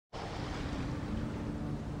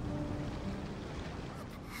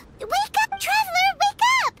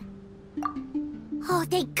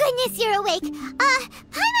thank goodness you're awake.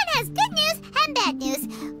 Paimon has good news and bad news.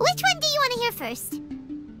 Which one do you want to hear first?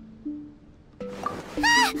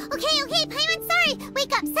 Okay, Paimon, sorry.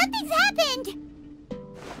 Wake up, something's happened.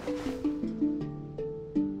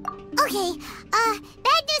 Okay,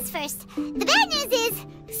 bad news first. The bad news is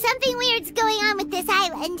something weird's going on with this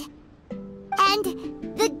island. And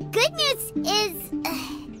the good news is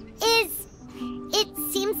it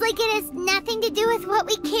seems like it has nothing to do with what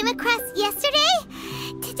we came across yesterday.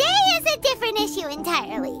 Today is a different issue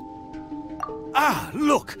entirely. Ah,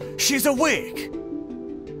 look, she's awake.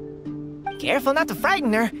 Careful not to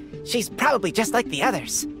frighten her. She's probably just like the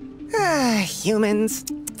others. Humans.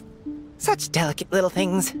 Such delicate little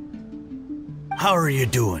things. How are you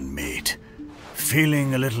doing, mate?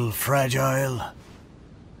 Feeling a little fragile?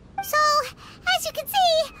 So, as you can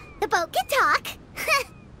see, the boat can talk.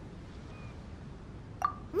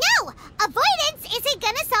 No! Avoidance isn't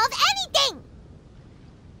gonna solve anything!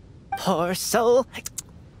 Poor soul.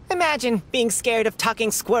 Imagine being scared of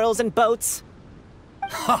talking squirrels and boats.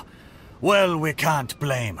 Ha! Well, we can't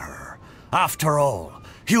blame her. After all,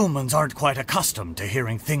 humans aren't quite accustomed to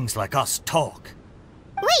hearing things like us talk.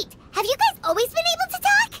 Wait, have you guys always been able to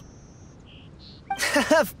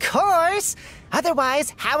talk? Of course!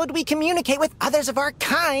 Otherwise, how would we communicate with others of our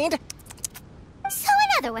kind? So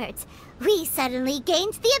in other words, we suddenly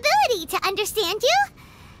gained the ability to understand you?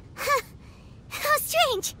 How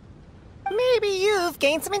strange. Maybe you've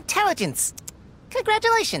gained some intelligence.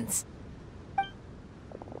 Congratulations.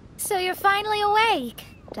 So you're finally awake.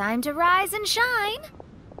 Time to rise and shine.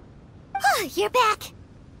 You're back.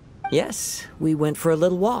 Yes, we went for a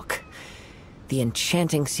little walk. The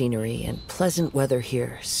enchanting scenery and pleasant weather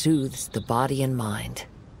here soothes the body and mind.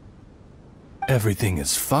 Everything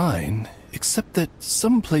is fine, except that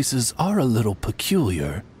some places are a little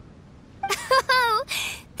peculiar. Oh,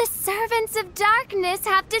 the servants of darkness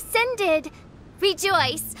have descended.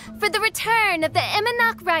 Rejoice, for the return of the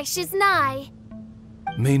Eminach Reich is nigh.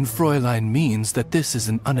 Mein Fräulein means that this is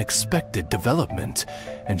an unexpected development,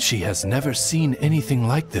 and she has never seen anything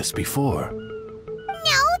like this before.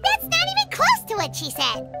 No, that's not even close to what she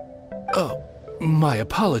said. Oh, my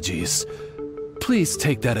apologies. Please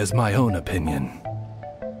take that as my own opinion.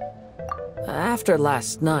 After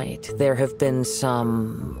last night, there have been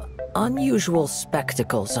some unusual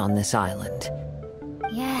spectacles on this island.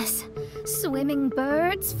 Yes, swimming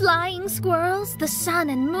birds, flying squirrels, the sun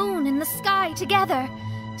and moon in the sky together.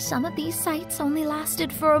 Some of these sights only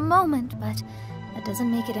lasted for a moment, but that doesn't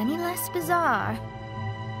make it any less bizarre.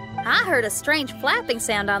 I heard a strange flapping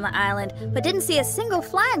sound on the island, but didn't see a single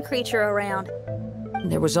flying creature around.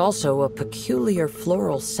 There was also a peculiar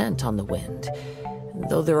floral scent on the wind.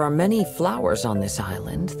 Though there are many flowers on this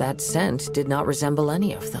island, that scent did not resemble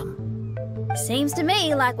any of them. Seems to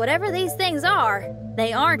me like whatever these things are,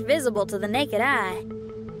 they aren't visible to the naked eye.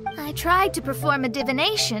 I tried to perform a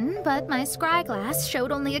divination, but my scryglass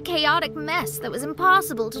showed only a chaotic mess that was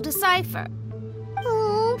impossible to decipher.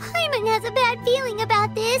 Oh, Paimon has a bad feeling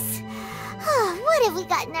about this. What have we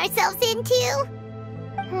gotten ourselves into?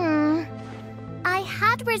 I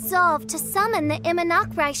had resolved to summon the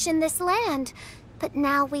Eminach Reich in this land, but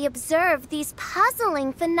now we observe these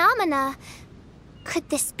puzzling phenomena. Could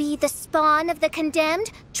this be the spawn of the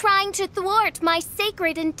condemned, trying to thwart my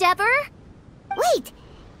sacred endeavor? Wait,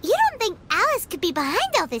 you don't think Alice could be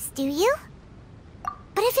behind all this, do you?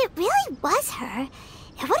 But if it really was her,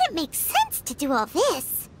 it wouldn't make sense to do all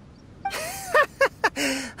this.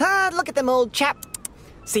 Look at them, old chap.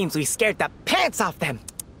 Seems we scared the pants off them.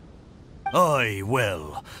 Aye,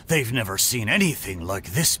 well, they've never seen anything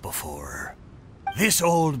like this before. This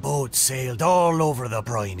old boat sailed all over the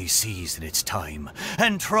briny seas in its time,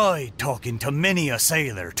 and tried talking to many a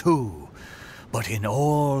sailor too. But in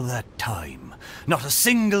all that time, not a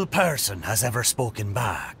single person has ever spoken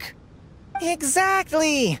back.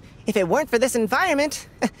 Exactly. If it weren't for this environment,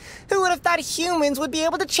 who would have thought humans would be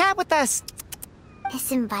able to chat with us?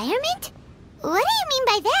 This environment? What do you mean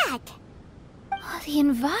by that? Oh, the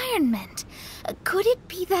environment. Could it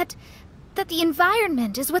be that the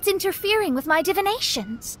environment is what's interfering with my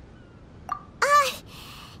divinations?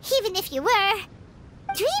 Even if you were,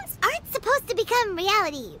 dreams aren't supposed to become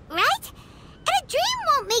reality, right? And a dream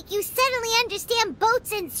won't make you suddenly understand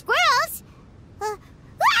boats and squirrels.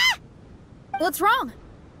 What's wrong?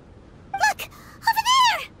 Look! Over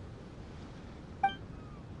there!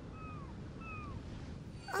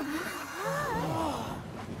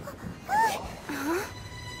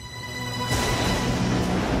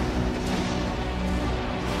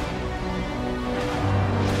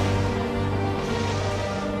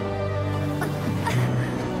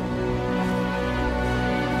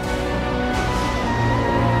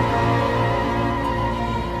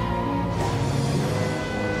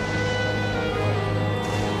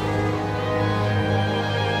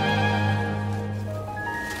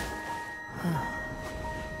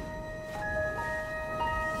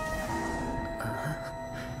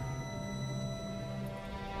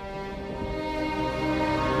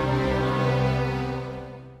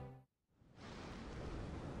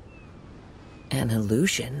 An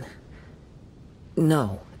illusion?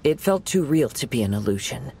 No, it felt too real to be an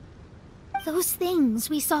illusion. Those things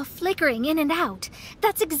we saw flickering in and out.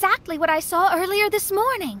 That's exactly what I saw earlier this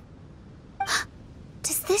morning.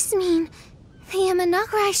 Does this mean the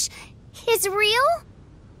Imanakrish is real?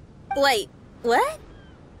 Wait, what?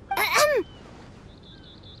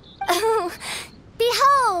 Oh,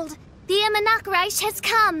 behold! The Imanakrish has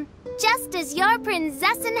come, just as your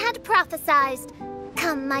Prinzessin had prophesied.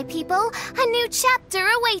 Come, my people, a new chapter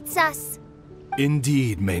awaits us.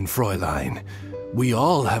 Indeed, Main Fräulein. We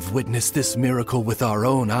all have witnessed this miracle with our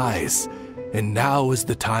own eyes, and now is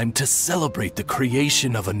the time to celebrate the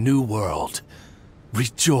creation of a new world.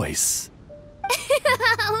 Rejoice.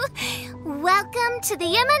 Welcome to the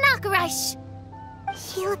Imanakrish.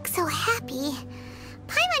 She looks so happy.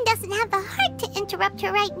 Paimon doesn't have the heart to interrupt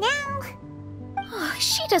her right now. Oh,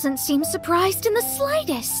 she doesn't seem surprised in the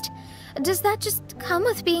slightest. Does that just come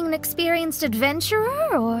with being an experienced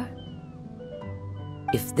adventurer, or...?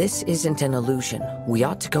 If this isn't an illusion, we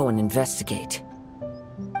ought to go and investigate.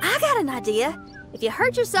 I got an idea. If you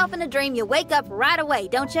hurt yourself in a dream, you wake up right away,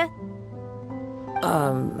 don't you?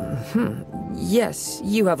 Yes,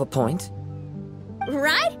 you have a point.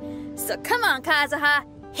 Right? So come on, Kazuha,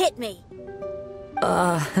 hit me.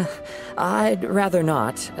 I'd rather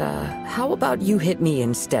not. How about you hit me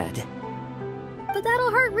instead? But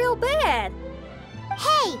that'll hurt real bad.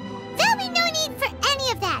 Hey, there'll be no need for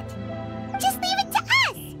any of that. Just leave it to us.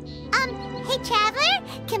 Hey, Traveler,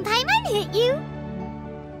 can Paimon hit you?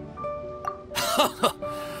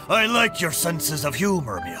 I like your senses of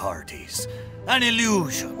humor, me hearties. An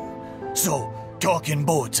illusion. So, talking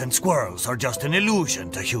boats and squirrels are just an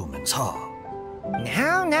illusion to humans, huh?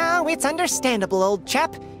 Now, it's understandable, old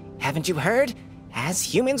chap. Haven't you heard? As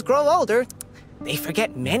humans grow older, they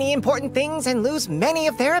forget many important things and lose many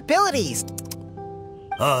of their abilities.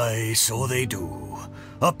 Aye, so they do.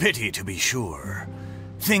 A pity, to be sure.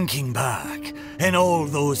 Thinking back, in all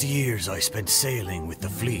those years I spent sailing with the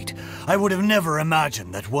fleet, I would have never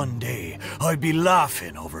imagined that one day I'd be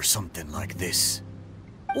laughing over something like this.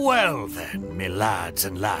 Well then, me lads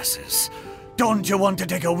and lasses, don't you want to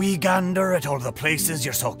take a wee gander at all the places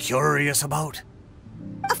you're so curious about?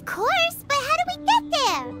 Of course, but how do we get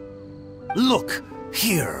there? Look,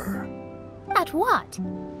 here. At what?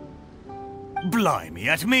 Blimey,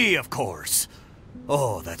 at me, of course.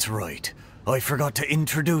 Oh, that's right. I forgot to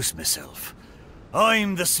introduce myself.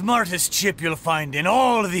 I'm the smartest chip you'll find in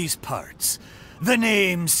all of these parts. The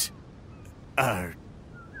name's...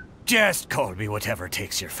 just call me whatever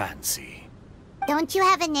takes your fancy. Don't you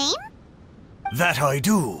have a name? That I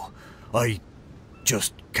do. I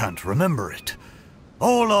just can't remember it.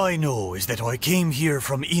 All I know is that I came here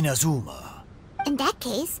from Inazuma. In that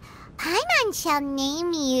case, Paimon shall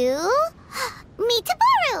name you...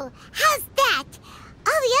 Mitaboru! How's that?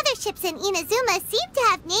 All the other ships in Inazuma seem to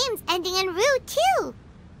have names ending in Ru, too.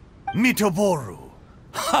 Mitaboru.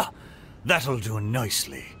 Ha! That'll do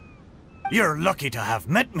nicely. You're lucky to have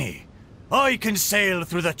met me. I can sail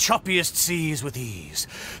through the choppiest seas with ease.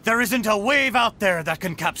 There isn't a wave out there that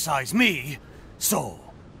can capsize me. So,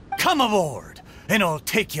 come aboard, and I'll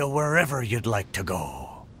take you wherever you'd like to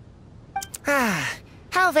go. Ah,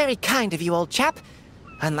 how very kind of you, old chap.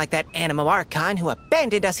 Unlike that Animo Archon who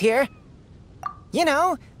abandoned us here. You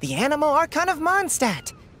know, the Animo Archon of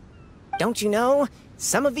Mondstadt. Don't you know,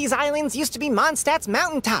 some of these islands used to be Mondstadt's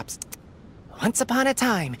mountaintops. Once upon a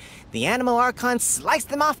time, the Animo Archon sliced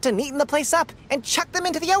them off to neaten the place up and chucked them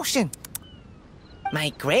into the ocean. My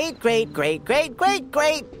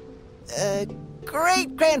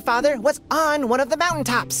great-grandfather was on one of the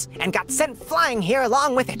mountaintops and got sent flying here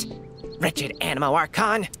along with it. Wretched Animo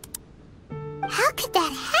Archon. How could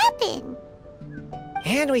that happen?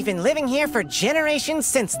 And we've been living here for generations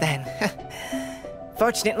since then.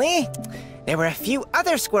 Fortunately, there were a few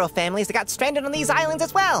other squirrel families that got stranded on these islands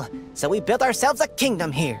as well, so we built ourselves a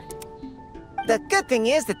kingdom here. The good thing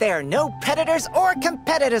is that there are no predators or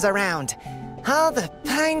competitors around. All the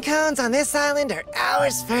pine cones on this island are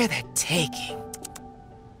ours for the taking.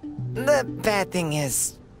 The bad thing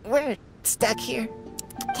is, we're stuck here.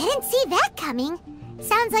 Didn't see that coming.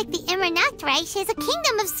 Sounds like the Imanakrish is a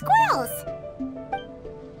kingdom of squirrels.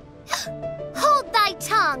 Hold thy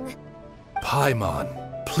tongue! Paimon,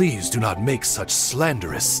 please do not make such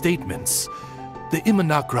slanderous statements. The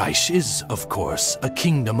Imanakrish is, of course, a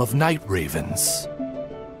kingdom of night ravens.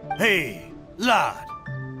 Hey, lad.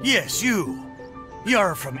 Yes, you.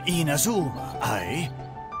 You're from Inazuma, aye?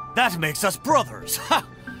 That makes us brothers, ha!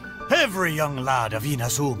 Every young lad of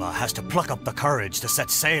Inazuma has to pluck up the courage to set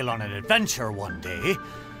sail on an adventure one day.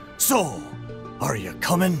 So, are you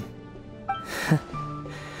coming?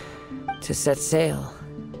 To set sail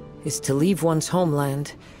is to leave one's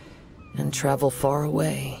homeland and travel far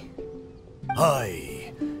away.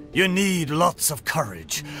 Aye, you need lots of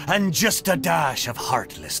courage and just a dash of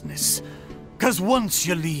heartlessness. 'Cause once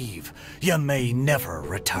you leave, you may never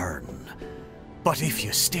return. But if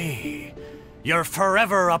you stay, you're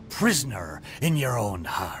forever a prisoner in your own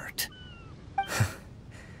heart.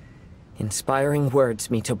 Inspiring words,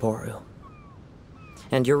 Mitoboru.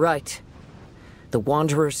 And you're right. The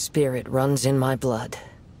Wanderer's spirit runs in my blood.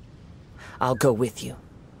 I'll go with you.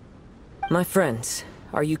 My friends,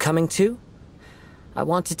 are you coming too? I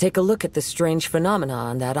want to take a look at the strange phenomena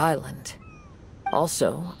on that island.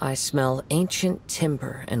 Also, I smell ancient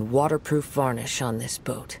timber and waterproof varnish on this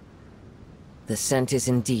boat. The scent is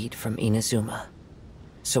indeed from Inazuma,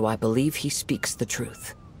 so I believe he speaks the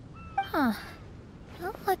truth. Huh.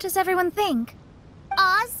 Well, what does everyone think?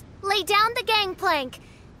 Oz, lay down the gangplank.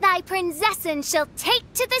 Thy prinzessin shall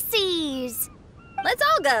take to the seas. Let's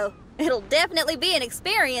all go. It'll definitely be an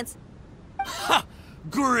experience. Ha!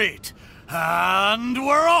 Great! And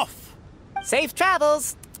we're off! Safe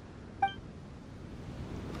travels!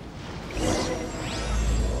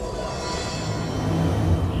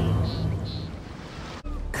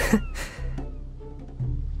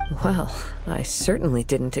 Well, I certainly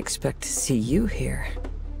didn't expect to see you here.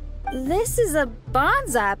 This is a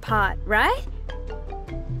bonsai pot, right?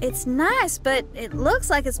 It's nice, but it looks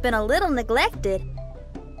like it's been a little neglected.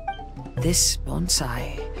 This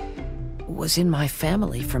bonsai was in my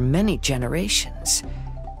family for many generations.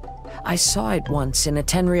 I saw it once in a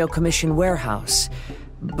Tenryo Commission warehouse,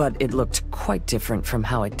 but it looked quite different from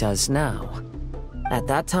how it does now. At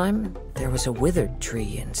that time, there was a withered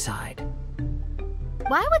tree inside.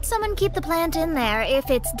 Why would someone keep the plant in there if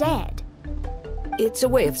it's dead? It's a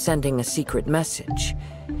way of sending a secret message.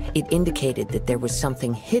 It indicated that there was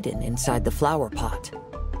something hidden inside the flower pot.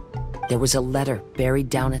 There was a letter buried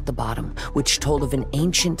down at the bottom, which told of an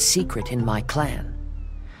ancient secret in my clan.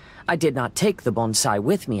 I did not take the bonsai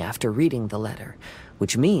with me after reading the letter,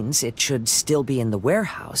 which means it should still be in the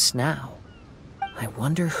warehouse now. I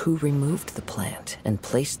wonder who removed the plant and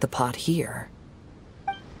placed the pot here.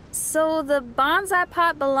 So the bonsai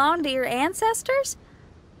pot belonged to your ancestors?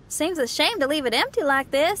 Seems a shame to leave it empty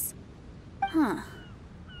like this. Huh.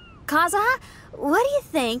 Kazuha, what do you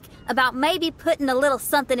think about maybe putting a little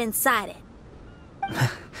something inside it?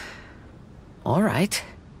 All right.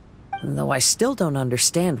 Though I still don't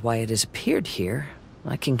understand why it has appeared here,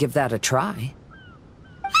 I can give that a try.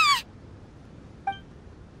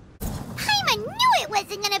 Paimon knew it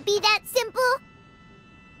wasn't gonna be that simple!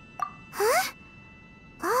 Huh?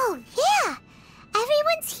 Oh, yeah!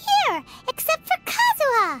 Everyone's here, except for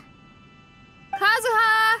Kazuha!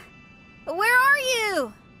 Kazuha! Where are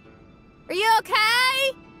you? Are you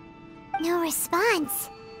okay? No response.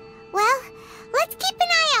 Well, let's keep an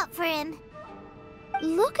eye out for him.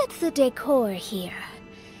 Look at the decor here.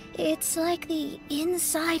 It's like the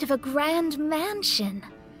inside of a grand mansion.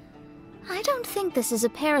 I don't think this is a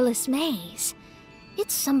perilous maze.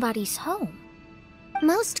 It's somebody's home.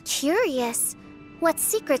 Most curious. What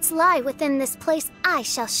secrets lie within this place I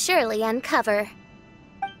shall surely uncover.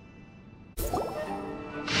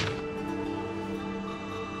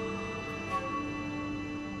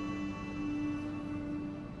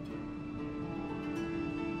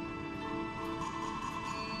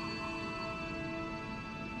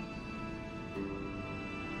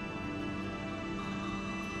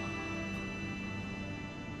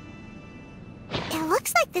 It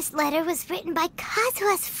looks like this letter was written by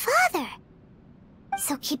Kazuha's father.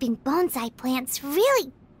 So keeping bonsai plants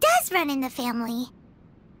really does run in the family.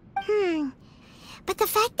 But the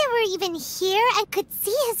fact that we're even here and could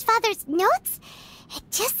see his father's notes, it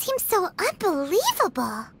just seems so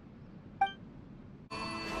unbelievable.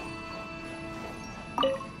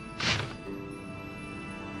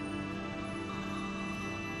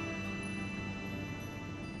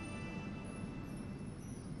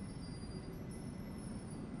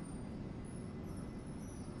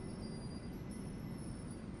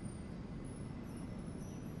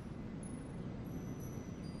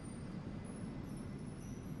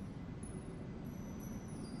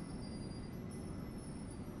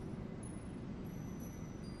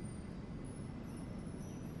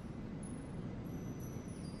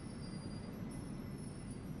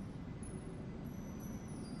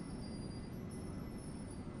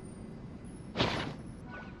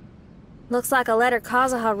 Looks like a letter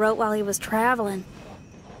Kazuha wrote while he was traveling.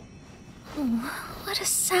 Oh, what a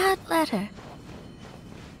sad letter.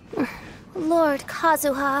 Lord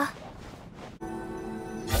Kazuha.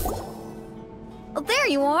 Oh, there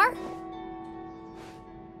you are!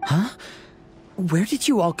 Huh? Where did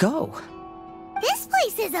you all go?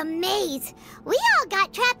 is a maze. We all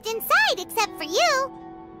got trapped inside except for you.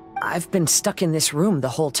 I've been stuck in this room the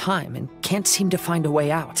whole time and can't seem to find a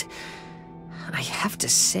way out. I have to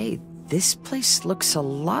say, this place looks a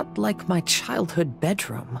lot like my childhood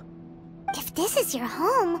bedroom. If this is your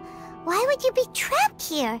home, why would you be trapped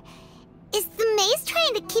here? Is the maze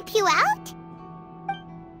trying to keep you out?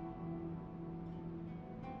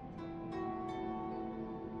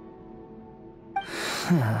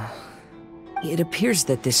 It appears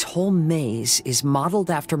that this whole maze is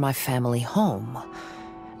modeled after my family home.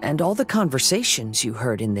 And all the conversations you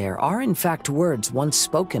heard in there are in fact words once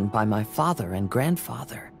spoken by my father and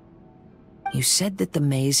grandfather. You said that the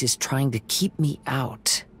maze is trying to keep me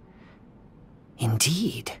out.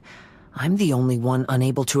 Indeed, I'm the only one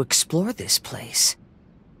unable to explore this place.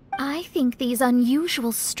 I think these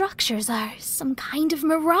unusual structures are some kind of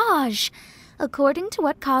mirage. According to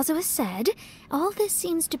what Kazuha said, all this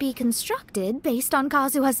seems to be constructed based on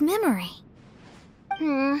Kazuha's memory.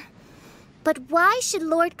 But why should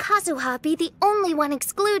Lord Kazuha be the only one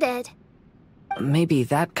excluded? Maybe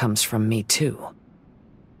that comes from me too.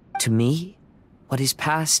 To me, what is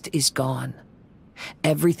past is gone.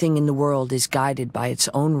 Everything in the world is guided by its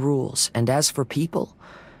own rules, and as for people,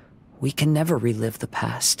 we can never relive the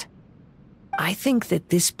past. I think that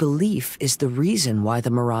this belief is the reason why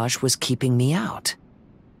the mirage was keeping me out.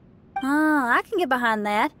 I can get behind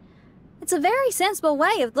that. It's a very sensible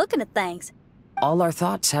way of looking at things. All our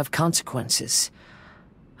thoughts have consequences.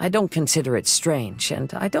 I don't consider it strange,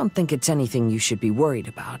 and I don't think it's anything you should be worried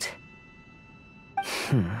about.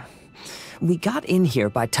 We got in here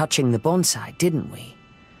by touching the bonsai, didn't we?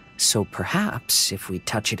 So perhaps, if we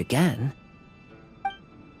touch it again...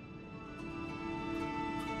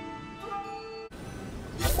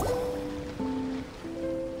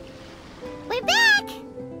 We're back!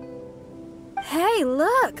 Hey,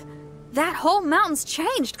 look! That whole mountain's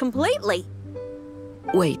changed completely.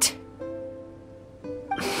 Wait.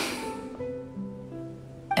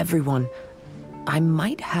 Everyone, I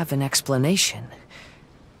might have an explanation.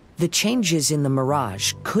 The changes in the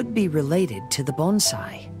mirage could be related to the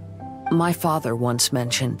bonsai. My father once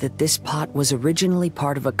mentioned that this pot was originally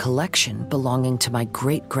part of a collection belonging to my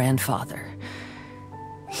great-grandfather.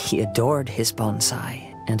 He adored his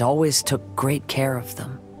bonsai and always took great care of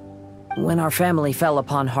them. When our family fell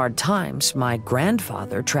upon hard times, my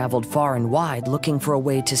grandfather traveled far and wide looking for a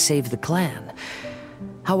way to save the clan.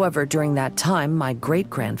 However, during that time, my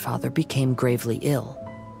great-grandfather became gravely ill.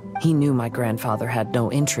 He knew my grandfather had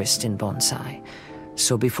no interest in bonsai,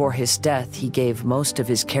 so before his death, he gave most of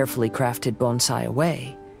his carefully crafted bonsai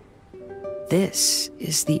away. This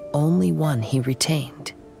is the only one he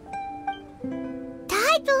retained. To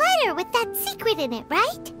hide the letter with that secret in it,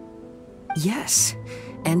 right? Yes,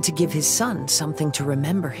 and to give his son something to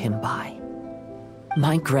remember him by.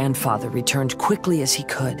 My grandfather returned quickly as he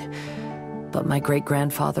could, but my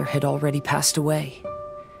great-grandfather had already passed away.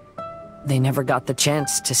 They never got the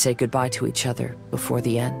chance to say goodbye to each other before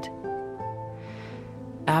the end.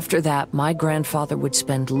 After that, my grandfather would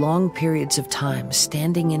spend long periods of time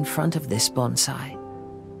standing in front of this bonsai,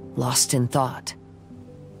 lost in thought.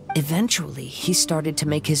 Eventually, he started to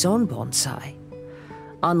make his own bonsai.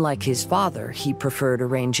 Unlike his father, he preferred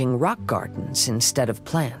arranging rock gardens instead of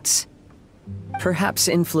plants. Perhaps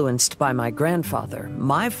influenced by my grandfather,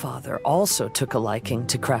 my father also took a liking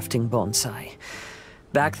to crafting bonsai.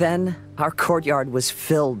 Back then, our courtyard was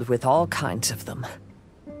filled with all kinds of them.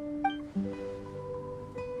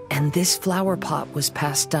 And this flower pot was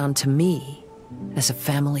passed down to me as a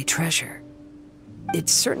family treasure.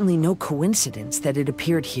 It's certainly no coincidence that it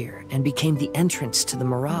appeared here and became the entrance to the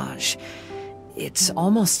mirage. It's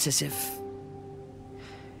almost as if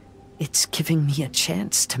it's giving me a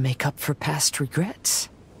chance to make up for past regrets.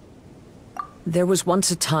 There was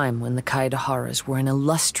once a time when the Kaidaharas were an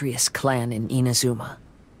illustrious clan in Inazuma.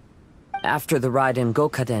 After the Raiden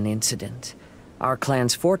Gokaden incident, our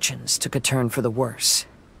clan's fortunes took a turn for the worse.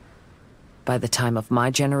 By the time of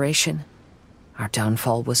my generation, our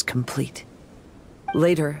downfall was complete.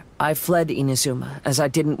 Later, I fled Inazuma as I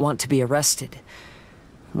didn't want to be arrested.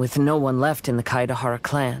 With no one left in the Kaidahara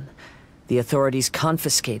clan, the authorities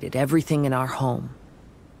confiscated everything in our home,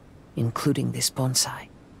 including this bonsai.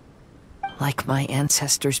 Like my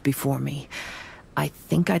ancestors before me, I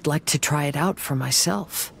think I'd like to try it out for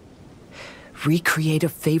myself. Recreate a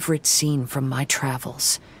favorite scene from my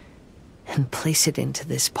travels, and place it into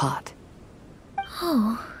this pot.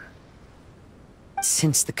 Oh.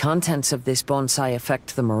 Since the contents of this bonsai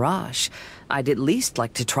affect the mirage, I'd at least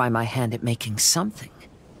like to try my hand at making something.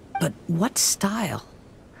 But what style?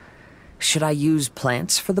 Should I use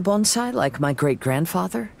plants for the bonsai like my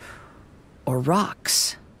great-grandfather? Or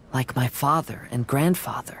rocks, like my father and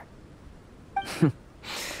grandfather.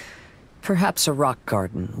 Perhaps a rock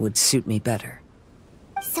garden would suit me better.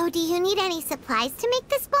 So do you need any supplies to make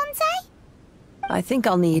this bonsai? I think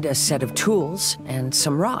I'll need a set of tools and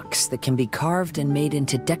some rocks that can be carved and made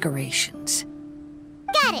into decorations.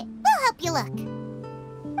 Got it. We'll help you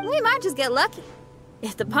look. We might just get lucky.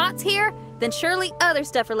 If the pot's here, then surely other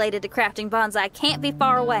stuff related to crafting bonsai can't be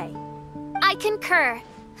far away. I concur.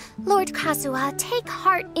 Lord Kazuha, take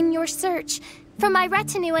heart in your search, for my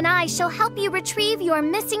retinue and I shall help you retrieve your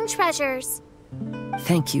missing treasures.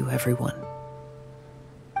 Thank you, everyone.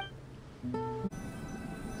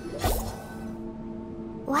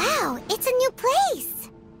 Wow, it's a new place.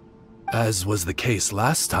 As was the case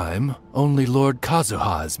last time, only Lord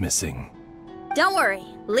Kazuha is missing. Don't worry,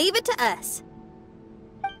 leave it to us.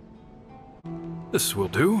 This will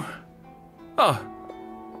do. Ah,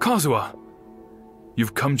 Kazuha.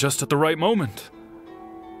 You've come just at the right moment.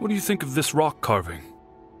 What do you think of this rock carving?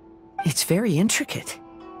 It's very intricate.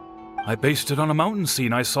 I based it on a mountain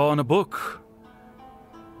scene I saw in a book.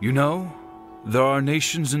 You know, there are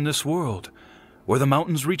nations in this world where the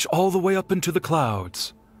mountains reach all the way up into the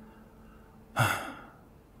clouds.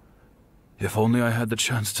 If only I had the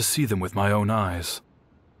chance to see them with my own eyes.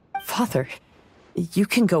 Father, you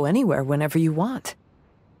can go anywhere whenever you want.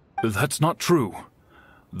 That's not true.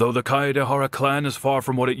 Though the Kaedehara clan is far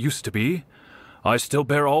from what it used to be, I still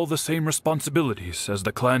bear all the same responsibilities as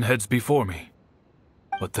the clan heads before me.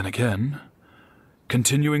 But then again,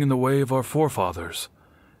 continuing in the way of our forefathers,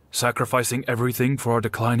 sacrificing everything for our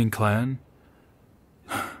declining clan,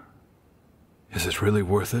 is it really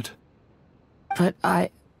worth it? But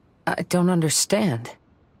I don't understand.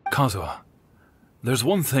 Kazuha, there's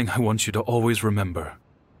one thing I want you to always remember.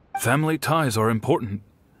 Family ties are important,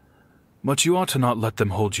 but you ought to not let them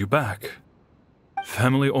hold you back.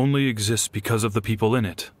 Family only exists because of the people in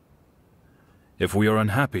it. If we are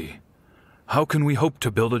unhappy, how can we hope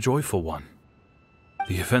to build a joyful one?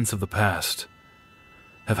 The events of the past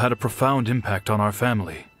have had a profound impact on our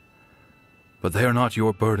family, but they are not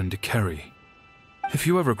your burden to carry. If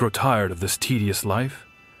you ever grow tired of this tedious life,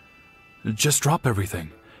 just drop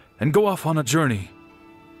everything and go off on a journey.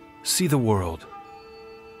 See the world.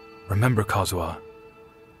 Remember, Kazuha,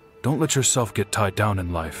 don't let yourself get tied down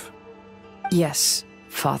in life. Yes,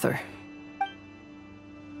 Father.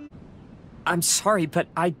 I'm sorry, but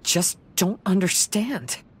I just don't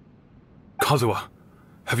understand. Kazuha,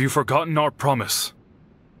 have you forgotten our promise?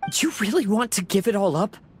 You really want to give it all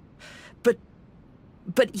up?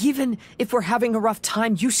 But even if we're having a rough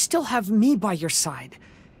time, you still have me by your side.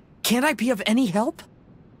 Can't I be of any help?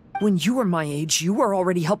 When you were my age, you were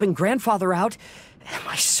already helping Grandfather out. Am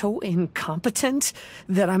I so incompetent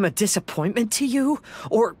that I'm a disappointment to you?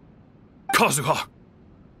 Or... Kazuha!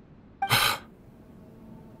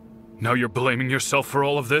 Now you're blaming yourself for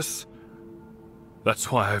all of this?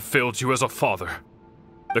 That's why I've failed you as a father.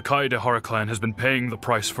 The Kaedehara clan has been paying the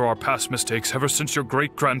price for our past mistakes ever since your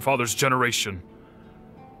great-grandfather's generation.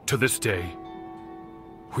 To this day,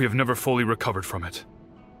 we have never fully recovered from it.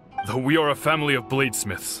 Though we are a family of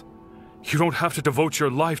bladesmiths, you don't have to devote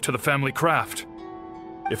your life to the family craft.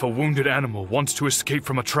 If a wounded animal wants to escape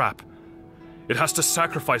from a trap, it has to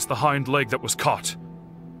sacrifice the hind leg that was caught.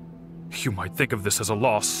 You might think of this as a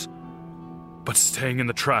loss, but staying in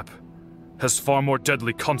the trap has far more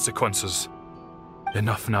deadly consequences.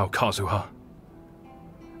 Enough now, Kazuha.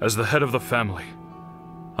 As the head of the family,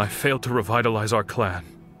 I failed to revitalize our clan.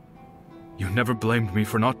 You never blamed me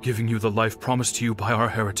for not giving you the life promised to you by our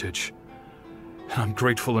heritage, and I'm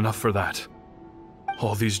grateful enough for that.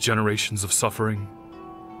 All these generations of suffering,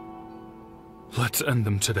 let's end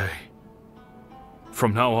them today.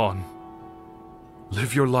 From now on,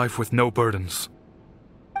 live your life with no burdens.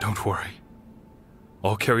 Don't worry.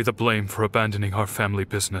 I'll carry the blame for abandoning our family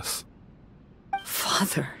business.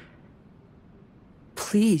 Father,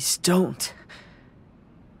 please don't.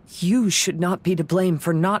 You should not be to blame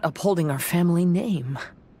for not upholding our family name.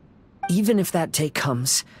 Even if that day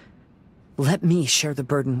comes, let me share the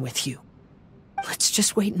burden with you. Let's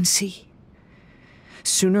just wait and see.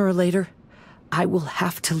 Sooner or later, I will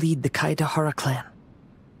have to lead the Kaedehara clan.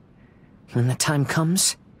 When the time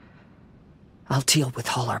comes, I'll deal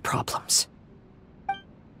with all our problems.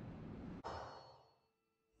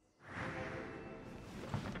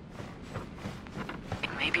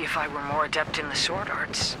 Maybe if I were more adept in the sword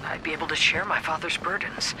arts, I'd be able to share my father's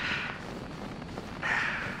burdens.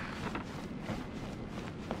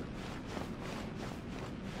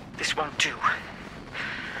 This won't do.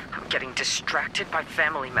 I'm getting distracted by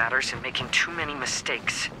family matters and making too many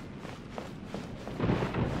mistakes.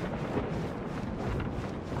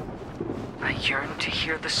 I yearn to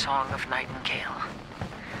hear the song of nightingale,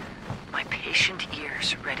 my patient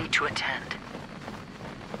ears ready to attend.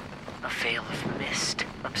 A veil of mist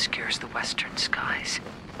obscures the western skies.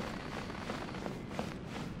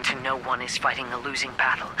 To know one is fighting a losing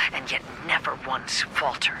battle, and yet never once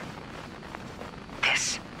falter.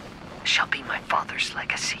 This shall be my father's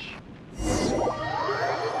legacy.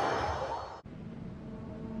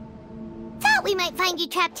 Thought we might find you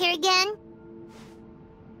trapped here again.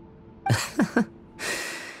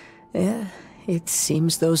 Yeah, it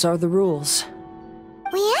seems those are the rules.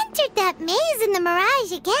 We entered that maze in the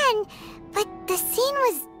Mirage again, but the scene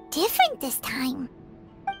was different this time.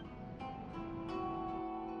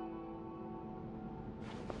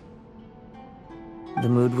 The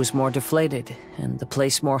mood was more deflated, and the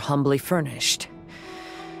place more humbly furnished.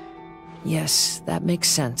 Yes, that makes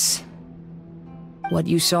sense. What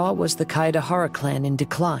you saw was the Kazuha clan in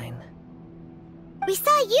decline. We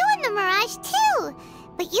saw you in the Mirage too,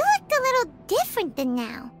 but you looked a little different than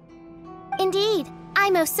now. Indeed,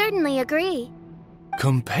 I most certainly agree.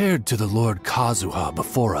 Compared to the Lord Kazuha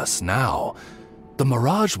before us now, the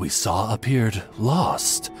mirage we saw appeared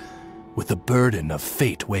lost, with the burden of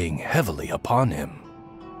fate weighing heavily upon him.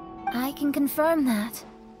 I can confirm that.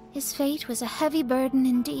 His fate was a heavy burden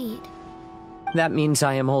indeed. That means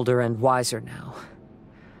I am older and wiser now.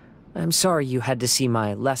 I'm sorry you had to see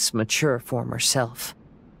my less mature former self.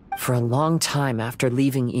 For a long time after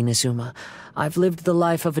leaving Inazuma, I've lived the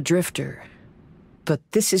life of a drifter. But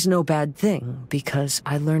this is no bad thing, because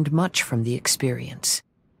I learned much from the experience.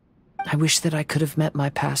 I wish that I could have met my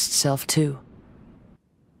past self too.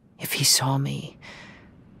 If he saw me,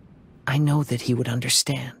 I know that he would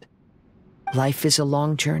understand. Life is a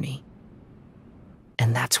long journey,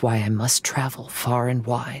 and that's why I must travel far and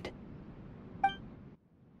wide.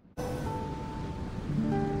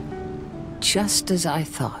 Just as I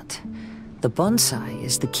thought, the bonsai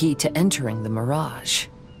is the key to entering the Mirage.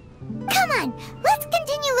 Come on, let's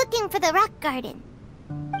continue looking for the rock garden.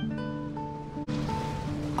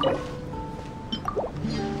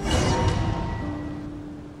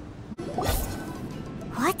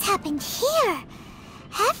 What's happened here?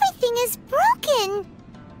 Everything is broken.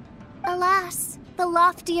 Alas, the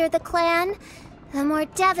loftier the clan, the more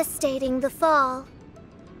devastating the fall.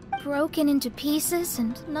 Broken into pieces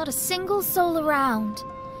and not a single soul around.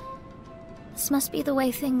 This must be the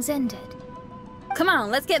way things ended. Come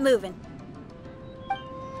on, let's get moving.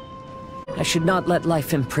 I should not let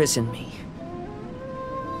life imprison me.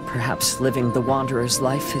 Perhaps living the Wanderer's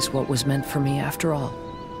life is what was meant for me after all.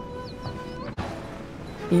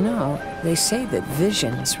 You know, they say that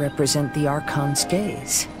visions represent the Archon's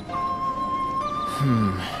gaze.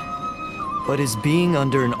 But is being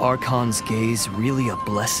under an Archon's gaze really a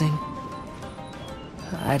blessing?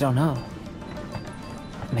 I don't know.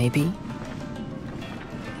 Maybe.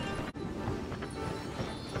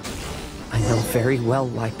 I know very well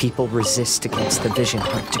why people resist against the Vision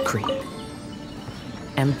Hunt decree.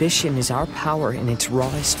 Ambition is our power in its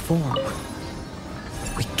rawest form.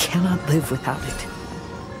 We cannot live without it.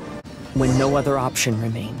 When no other option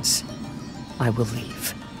remains, I will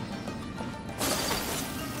leave.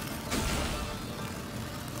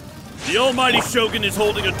 The Almighty Shogun is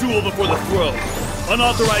holding a duel before the throne.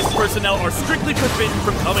 Unauthorized personnel are strictly forbidden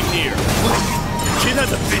from coming near. Kid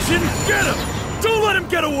has a vision? Get him! Don't let him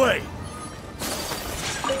get away!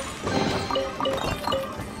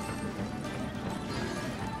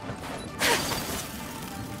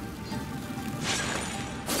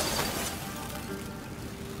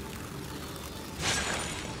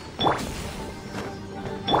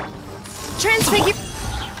 Transfigure!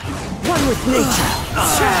 One with nature!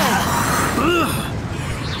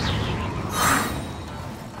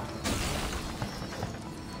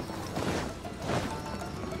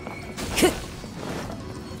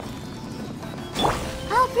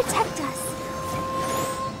 I'll protect us.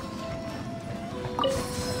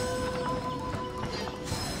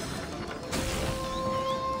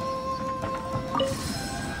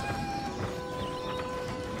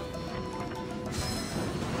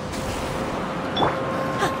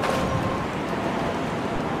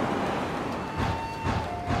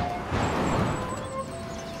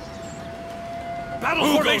 Battle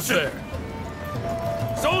formation!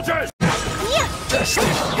 Soldiers!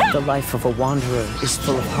 The life of a wanderer is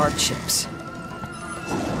full of hardships.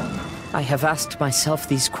 I have asked myself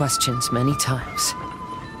these questions many times.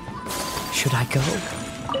 Should I go?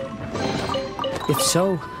 If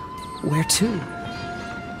so, where to?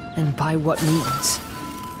 And by what means?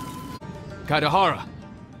 Kazuha,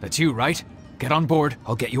 that's you, right? Get on board,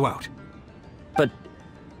 I'll get you out. But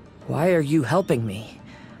why are you helping me?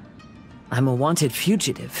 I'm a wanted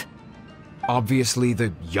fugitive. Obviously, the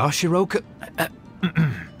Yashiroka...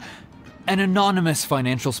 An anonymous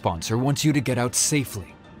financial sponsor wants you to get out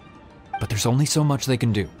safely. But there's only so much they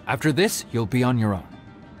can do. After this, you'll be on your own.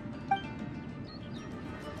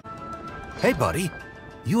 Hey, buddy.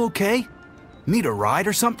 You okay? Need a ride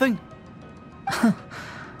or something?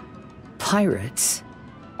 Pirates?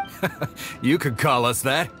 You could call us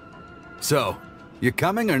that. So, you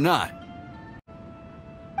coming or not?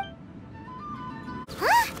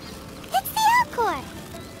 Huh? It's the Alcor!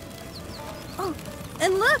 Oh,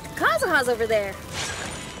 and look, Kazuha's over there.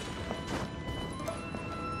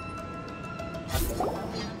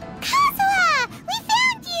 Kazuha! We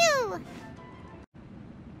found you!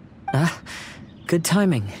 Good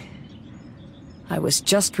timing. I was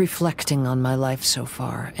just reflecting on my life so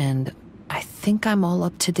far, and I think I'm all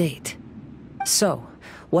up to date. So,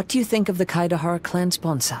 what do you think of the Kaidahara clan's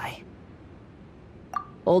bonsai?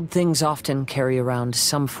 Old things often carry around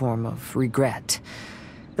some form of regret.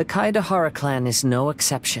 The Kaidahara clan is no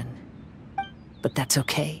exception. But that's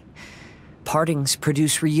okay. Partings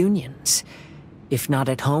produce reunions. If not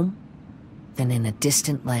at home, then in a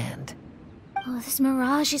distant land. Oh, this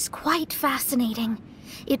mirage is quite fascinating.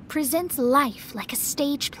 It presents life like a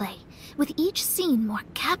stage play, with each scene more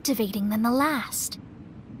captivating than the last.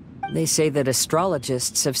 They say that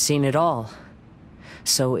astrologists have seen it all.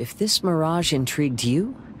 So if this mirage intrigued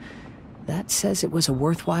you, that says it was a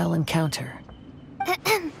worthwhile encounter.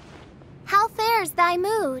 How fares thy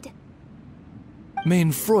mood?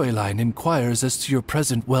 Main Fräulein inquires as to your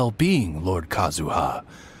present well-being, Lord Kazuha,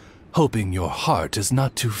 hoping your heart is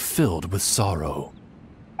not too filled with sorrow.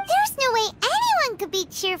 There's no way anyone could be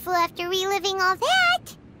cheerful after reliving all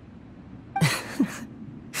that!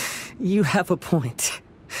 You have a point.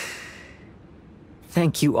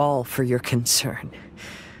 Thank you all for your concern.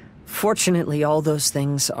 Fortunately, all those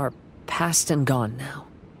things are past and gone now.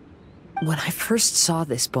 When I first saw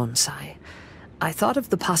this bonsai, I thought of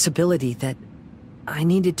the possibility that I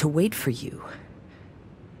needed to wait for you.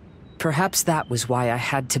 Perhaps that was why I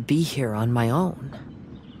had to be here on my own.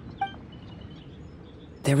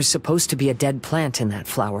 There was supposed to be a dead plant in that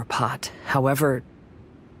flower pot. However,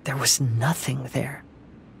 there was nothing there.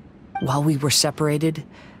 While we were separated,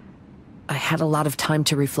 I had a lot of time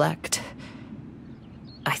to reflect.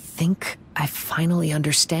 I think I finally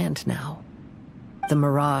understand now. The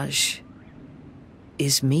mirage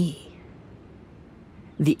is me.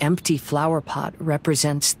 The empty flower pot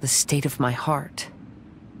represents the state of my heart.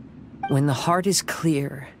 When the heart is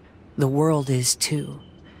clear, the world is too.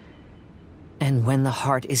 And when the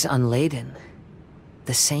heart is unladen,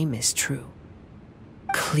 the same is true.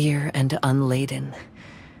 Clear and unladen.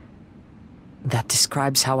 That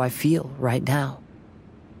describes how I feel right now.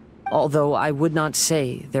 Although I would not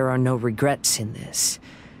say there are no regrets in this.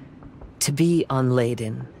 To be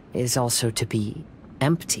unladen is also to be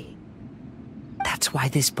empty. That's why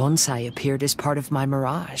this bonsai appeared as part of my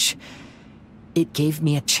mirage. It gave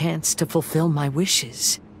me a chance to fulfill my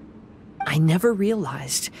wishes. I never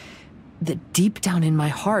realized that deep down in my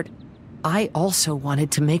heart, I also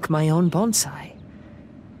wanted to make my own bonsai.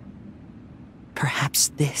 Perhaps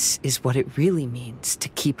this is what it really means to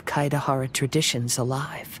keep Kaidahara traditions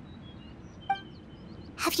alive.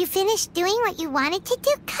 Have you finished doing what you wanted to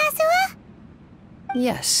do, Kazuha?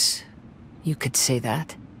 Yes, you could say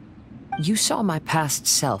that. You saw my past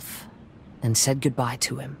self and said goodbye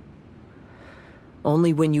to him.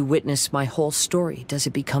 Only when you witness my whole story does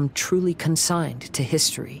it become truly consigned to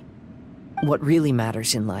history. What really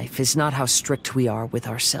matters in life is not how strict we are with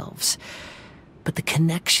ourselves, but the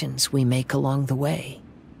connections we make along the way.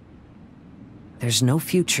 There's no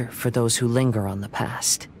future for those who linger on the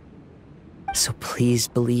past. So please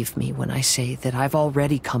believe me when I say that I've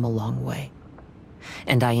already come a long way,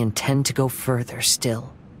 and I intend to go further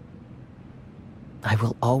still. I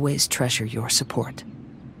will always treasure your support.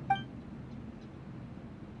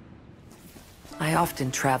 I often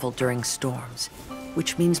travel during storms,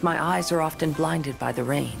 which means my eyes are often blinded by the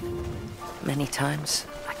rain. Many times,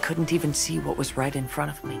 I couldn't even see what was right in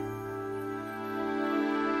front of me.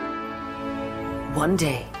 One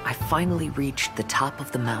day, I finally reached the top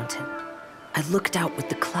of the mountain. I looked out with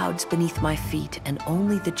the clouds beneath my feet and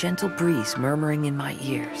only the gentle breeze murmuring in my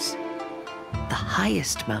ears. The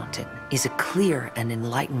highest mountain is a clear and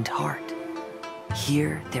enlightened heart.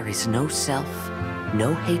 Here, there is no self,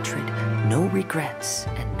 no hatred, no regrets,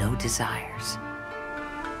 and no desires.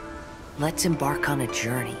 Let's embark on a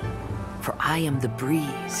journey, for I am the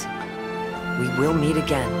breeze. We will meet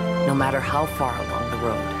again, no matter how far along the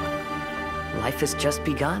road. Life has just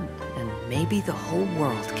begun, and maybe the whole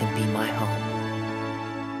world can be my home.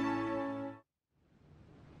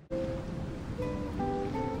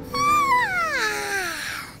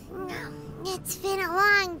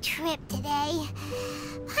 trip today.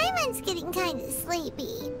 Paimon's getting kind of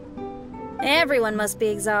sleepy. Everyone must be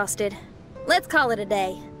exhausted. Let's call it a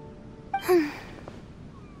day.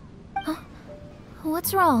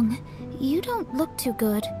 What's wrong? You don't look too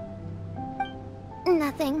good.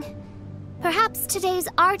 Nothing. Perhaps today's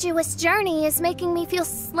arduous journey is making me feel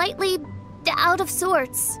slightly out of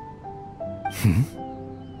sorts.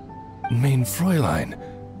 Main Fräulein,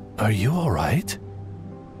 are you alright?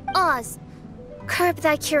 Oz, curb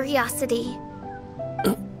thy curiosity.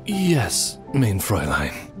 Yes, Main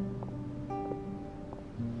Fräulein.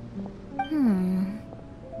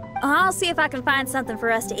 I'll see if I can find something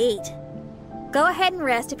for us to eat. Go ahead and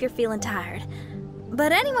rest if you're feeling tired.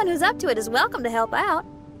 But anyone who's up to it is welcome to help out.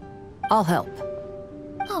 I'll help.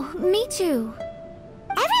 Oh, me too.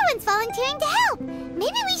 Everyone's volunteering to help.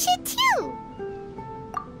 Maybe we should too.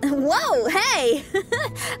 Whoa, hey!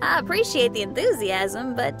 I appreciate the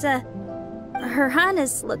enthusiasm, but, Her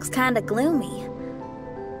Highness looks kinda gloomy.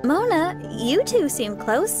 Mona, you two seem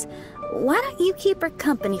close. Why don't you keep her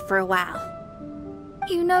company for a while?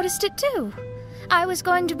 You noticed it too. I was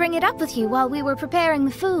going to bring it up with you while we were preparing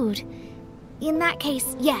the food. In that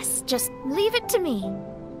case, yes, just leave it to me.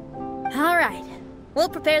 All right, we'll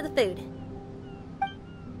prepare the food.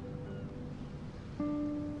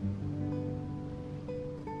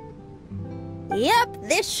 Yep,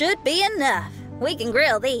 this should be enough. We can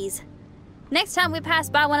grill these. Next time we pass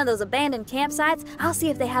by one of those abandoned campsites, I'll see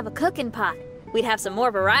if they have a cooking pot. We'd have some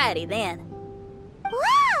more variety then.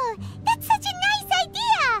 Wow, that's such a nice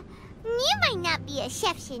idea! You might not be a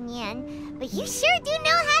chef, Xinyan, but you sure do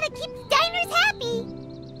know how to keep the diners happy.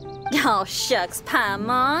 Oh, shucks,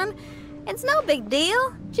 Paimon. It's no big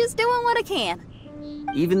deal. Just doing what I can.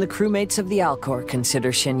 Even the crewmates of the Alcor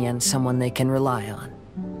consider Xinyan someone they can rely on.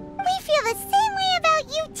 We feel the same way about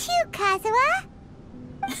you too, Kazuha.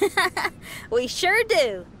 We sure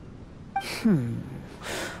do.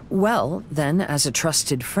 Well, then, as a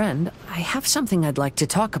trusted friend, I have something I'd like to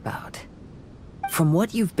talk about. From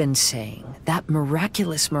what you've been saying, that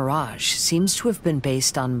miraculous mirage seems to have been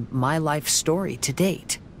based on my life story to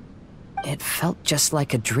date. It felt just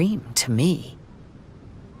like a dream to me.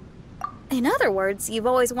 In other words, you've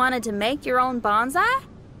always wanted to make your own bonsai?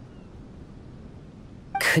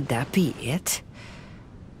 Could that be it?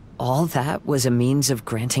 All that was a means of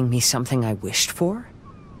granting me something I wished for?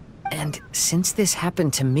 And since this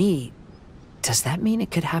happened to me, does that mean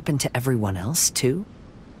it could happen to everyone else, too?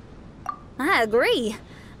 I agree,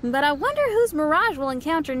 but I wonder whose mirage we'll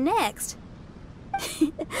encounter next.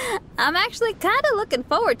 I'm actually kind of looking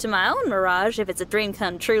forward to my own mirage if it's a dream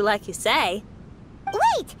come true like you say.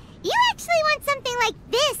 Wait, you actually want something like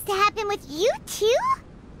this to happen with you too?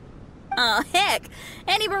 Oh, heck.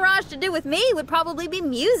 Any mirage to do with me would probably be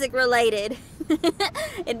music related.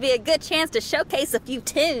 It'd be a good chance to showcase a few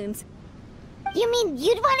tunes. You mean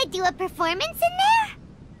you'd want to do a performance in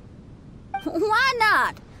there? Why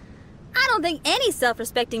not? I don't think any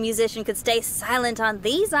self-respecting musician could stay silent on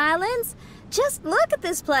these islands. Just look at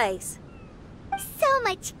this place. So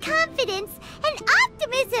much confidence and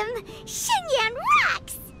optimism. Xinyan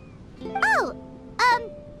rocks! Oh,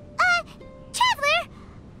 Traveler,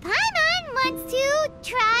 Paimon wants to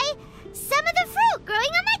try some of the fruit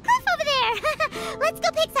growing on that cliff over there. Let's go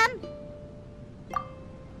pick some.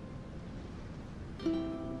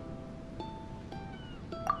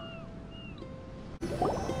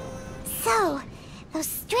 So, those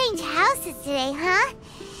strange houses today, huh?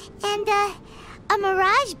 And, a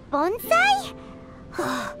mirage bonsai?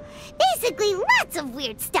 Basically, lots of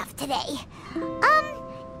weird stuff today.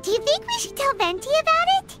 Do you think we should tell Venti about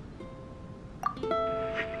it?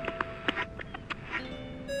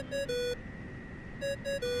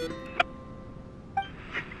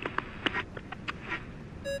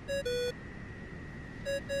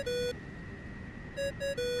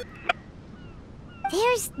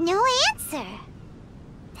 There's no answer.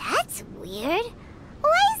 That's weird.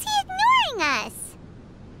 Why is he ignoring us?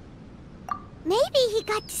 Maybe he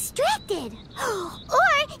got distracted.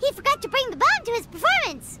 Or he forgot to bring the bomb to his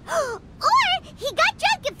performance. Or he got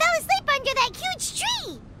drunk and fell asleep under that huge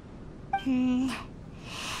tree.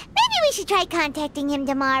 Maybe we should try contacting him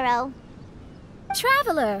tomorrow.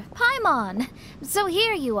 Traveler, Paimon. So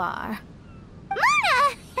here you are.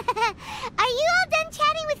 Mona! Are you all done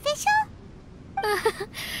chatting with Fischl?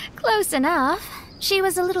 Close enough. She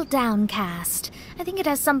was a little downcast. I think it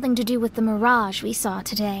has something to do with the mirage we saw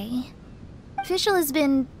today. Fischl has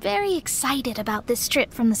been very excited about this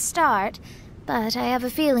trip from the start, but I have a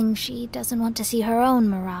feeling she doesn't want to see her own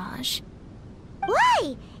mirage.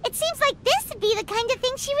 Why? It seems like this would be the kind of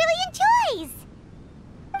thing she really enjoys.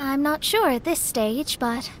 I'm not sure at this stage,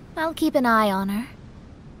 but I'll keep an eye on her.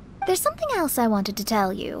 There's something else I wanted to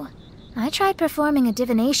tell you. I tried performing a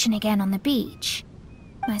divination again on the beach.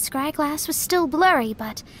 My scryglass was still blurry,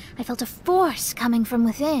 but I felt a force coming from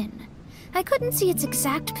within. I couldn't see its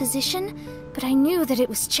exact position, but I knew that it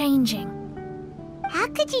was changing. How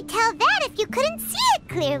could you tell that if you couldn't see it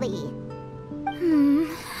clearly?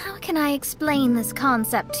 How can I explain this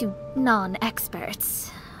concept to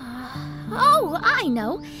non-experts? Oh, I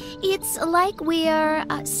know! It's like we're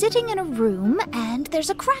sitting in a room and there's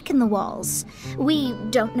a crack in the walls. We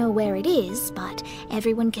don't know where it is, but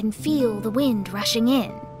everyone can feel the wind rushing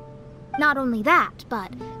in. Not only that,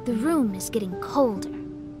 but the room is getting colder.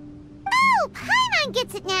 Oh, Paimon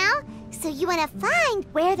gets it now! So you want to find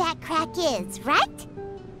where that crack is, right?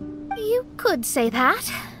 You could say that.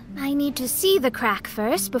 I need to see the crack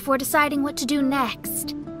first before deciding what to do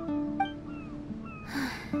next.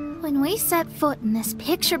 When we set foot in this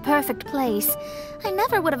picture-perfect place, I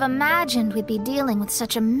never would have imagined we'd be dealing with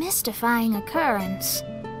such a mystifying occurrence.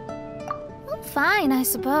 Well, fine, I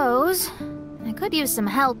suppose. I could use some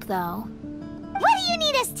help, though. What do you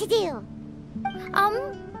need us to do?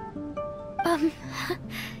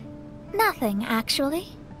 Nothing, actually.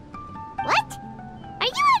 What? Are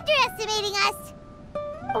you underestimating us?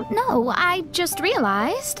 Oh, no, I just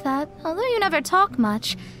realized that although you never talk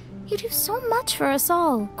much, you do so much for us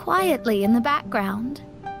all, quietly in the background.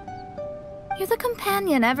 You're the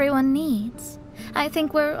companion everyone needs. I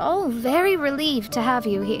think we're all very relieved to have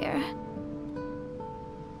you here.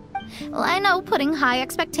 Well, I know putting high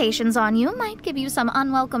expectations on you might give you some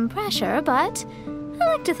unwelcome pressure, but I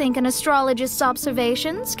like to think an astrologist's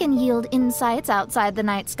observations can yield insights outside the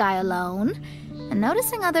night sky alone. And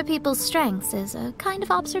noticing other people's strengths is a kind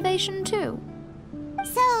of observation, too.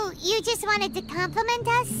 So, you just wanted to compliment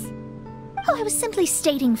us? Oh, I was simply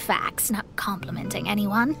stating facts, not complimenting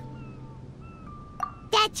anyone.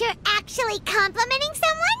 That you're actually complimenting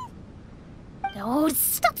someone? Oh,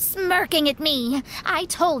 stop smirking at me. I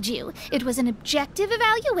told you, it was an objective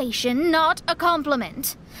evaluation, not a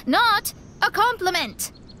compliment. Not a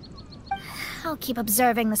compliment! I'll keep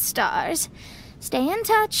observing the stars. Stay in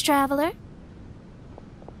touch, traveler.